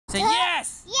Say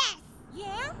yes! Yes!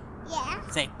 Yeah? Yeah.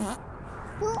 Say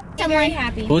I'm very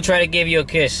happy. Who tried to give you a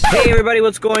kiss? Hey everybody,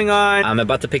 what's going on? I'm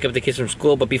about to pick up the kids from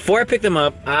school, but before I pick them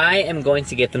up, I am going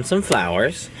to get them some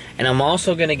flowers, and I'm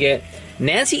also gonna get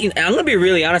Nancy. I'm gonna be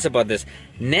really honest about this.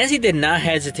 Nancy did not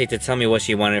hesitate to tell me what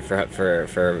she wanted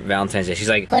for Valentine's Day. She's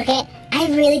like, Jorge, I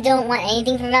really don't want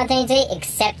anything for Valentine's Day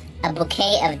except a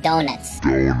bouquet of donuts.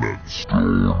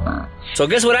 So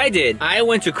guess what I did? I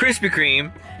went to Krispy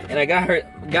Kreme and I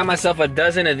got myself a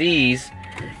dozen of these,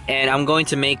 and I'm going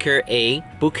to make her a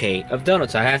bouquet of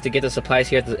donuts. I have to get the supplies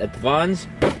here at the Vons,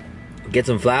 get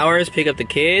some flowers, pick up the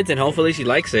kids, and hopefully she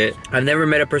likes it. I've never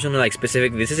met a person who like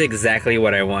specifically, this is exactly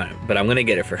what I want, but I'm gonna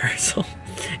get it for her. So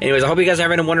anyways, I hope you guys are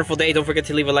having a wonderful day. Don't forget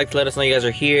to leave a like to let us know you guys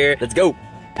are here. Let's go.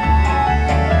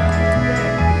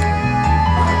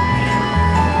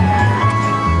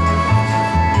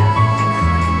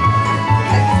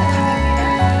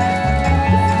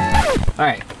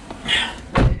 Alright,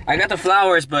 I got the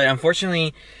flowers, but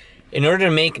unfortunately, in order to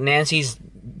make Nancy's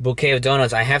bouquet of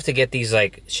donuts, I have to get these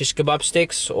like shish kebab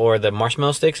sticks or the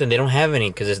marshmallow sticks, and they don't have any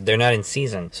because they're not in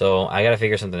season. So I gotta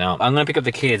figure something out. I'm gonna pick up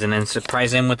the kids and then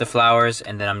surprise them with the flowers,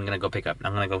 and then I'm gonna go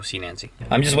see Nancy.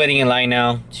 I'm just waiting in line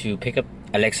now to pick up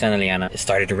Alexa and Eliana. It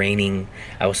started raining.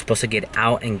 I was supposed to get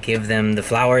out and give them the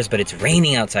flowers, but it's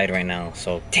raining outside right now,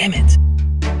 so damn it.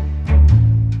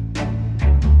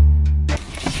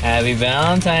 Happy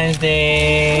Valentine's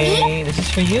Day! This is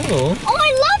for you. Oh,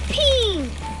 I love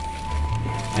pink!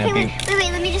 Happy...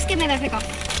 Wait, let me just get my backpack off.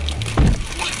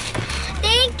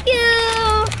 Thank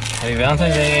you! Happy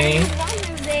Valentine's Day! Happy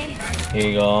Valentine's Day. Here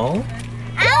you go.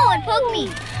 Ow, it poked me.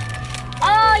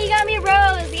 Oh, you got me a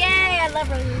rose. Yay, I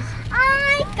love roses.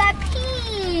 I got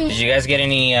pink. Did you guys get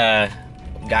any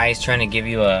guys trying to give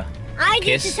you a I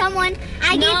kiss? gave to someone.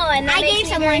 I gave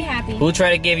someone. Very happy. Who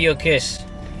tried to give you a kiss?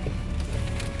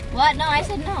 What? No, I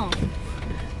said no.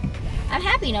 I'm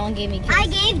happy no one gave me a kiss. I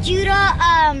gave Judah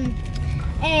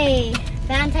a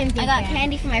Valentine's Day. I got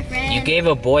candy for my friend. You gave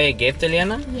a boy a gift,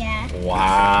 Eliana? Yeah. Wow.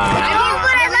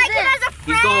 I like him as a friend.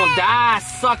 He's going to die,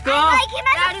 sucker. I like him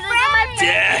as a friend.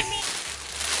 Yes.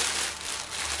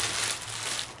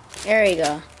 There you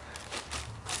go.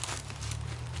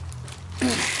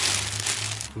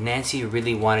 Nancy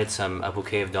really wanted a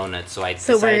bouquet of donuts, so I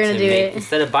So we're decided gonna to do make, it.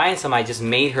 instead of buying some, I just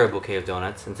made her a bouquet of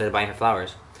donuts instead of buying her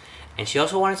flowers. And she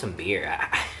also wanted some beer.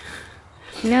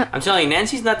 No. I'm telling you,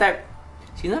 Nancy's not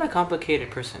she's not a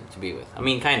complicated person to be with. I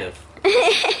mean, kind of.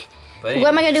 But What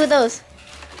am I gonna do with those?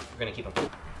 We're gonna keep them.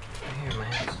 Right here in my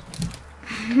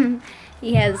hands.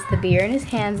 He has the beer in his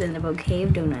hands and a bouquet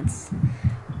of donuts.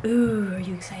 Ooh, are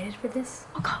you excited for this?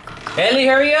 Oh, go, go, go. Ellie,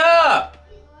 hurry up!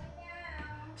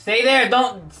 Stay there.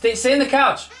 Don't stay in the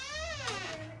couch.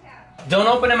 Don't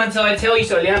open them until I tell you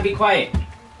so. Eliana, be quiet.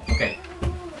 Okay.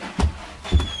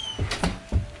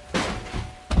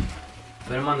 Put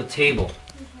them on the table.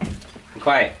 Be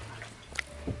quiet.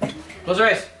 Close your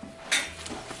eyes.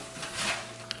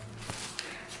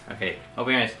 Okay.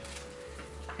 Open your eyes.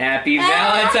 Happy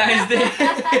Valentine's Day.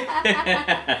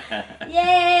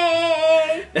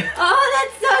 Yay! Oh,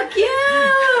 that's so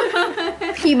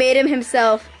cute! He made him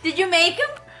himself. Did you make him?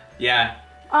 Yeah.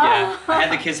 Oh. Yeah. I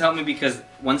had the kids help me because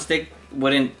one stick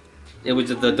wouldn't. The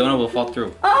donut will fall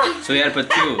through. Oh. So we had to put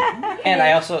two. And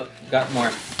I also got more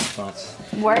donuts.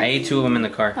 What? I ate 2 of them in the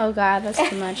car. Oh God, that's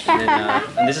too much. And, then,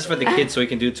 and this is for the kids, so we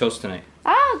can do toast tonight.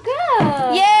 Oh,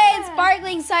 good. Yay,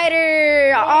 sparkling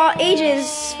cider. All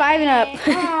ages, 5 and up.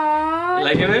 Aww, You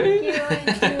like it, baby?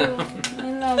 I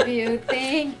love you.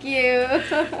 Thank you.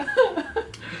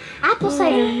 Apple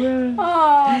cider.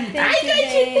 Oh, thank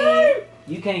you.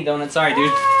 You can't eat donuts, sorry, dude.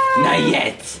 Not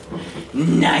yet.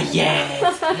 Not yet.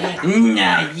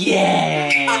 Not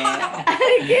yet.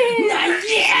 Not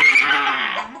yet.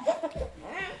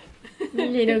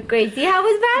 Little crazy. How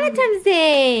was Valentine's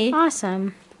Day?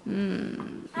 Awesome.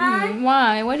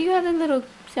 Why? Why do you have a little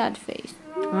sad face?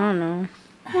 I don't know.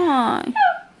 Why? Mom,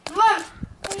 I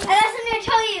got something to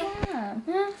tell you.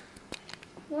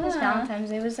 It was Valentine's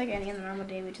Day. It was like any other normal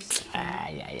day. We just. I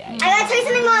gotta tell you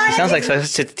something, Mom. Sounds like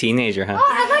such a teenager, huh?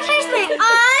 I gotta tell you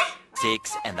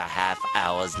something. 6.5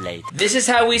 hours later. This is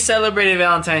how we celebrated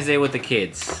Valentine's Day with the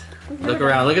kids. Look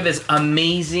around. Look at this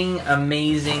amazing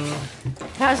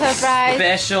House of fries.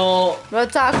 special. Roll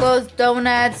tacos,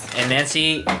 donuts. And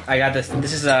Nancy, I got this.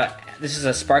 This is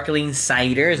a sparkling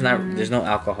cider. It's not. There's no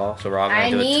alcohol, so we're all gonna I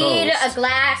do a need toast. a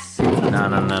glass. No.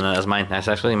 That's mine. That's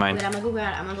actually mine. Wait, I'm gonna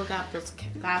go grab this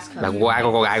glass cup. Like, go.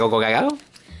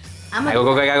 I'm I go.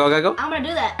 gonna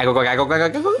do that. I go. Guys,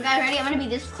 ready? I'm gonna be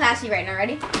this classy right now.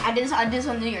 Ready? I did this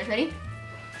on New Year's. Ready?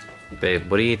 Babe,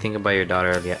 what do you think about your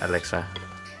daughter, Alexa?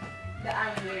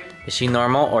 I'm weird. Is she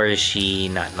normal or is she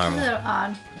not normal? A little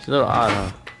odd. She's a little odd,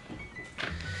 huh?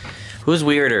 Who's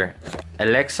weirder,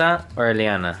 Alexa or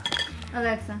Eliana?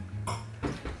 Alexa.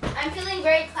 I'm feeling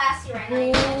very classy right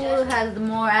Who now. has the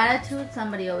more attitude?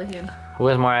 Somebody over here. Who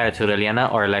has more attitude,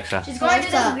 Eliana or Alexa? She's going to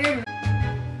do this weird.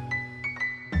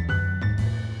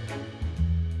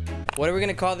 What are we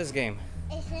gonna call this game?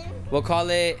 We'll call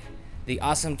it the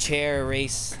Awesome Chair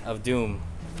Race of Doom.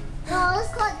 No,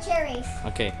 let's call it cherries.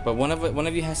 Okay, but one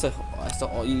of you has to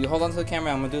you hold on to the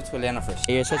camera. I'm gonna do it to Eliana first.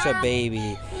 You're such a baby.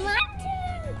 You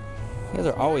guys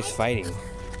are always fighting.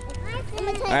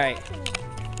 All right,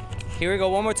 here we go.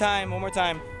 One more time. One more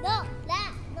time. No,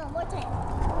 more time.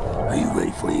 Are you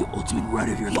ready for the ultimate ride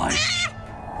of your life?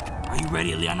 Are you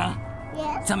ready, Eliana?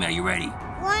 Yes. Tell me, are you ready?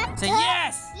 One, Say two.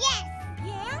 yes! Yes.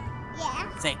 Yeah.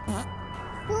 Yeah. Say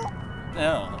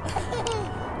No.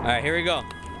 All right, here we go.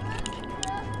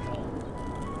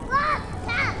 My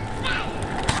turn.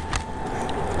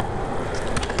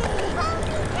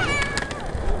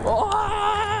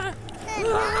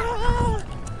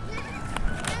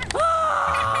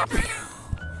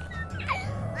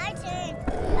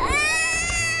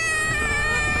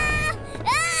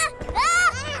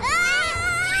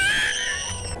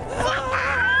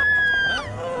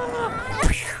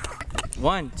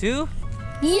 1, 2.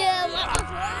 Yeah.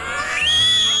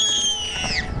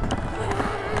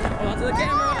 Hold on to the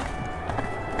camera.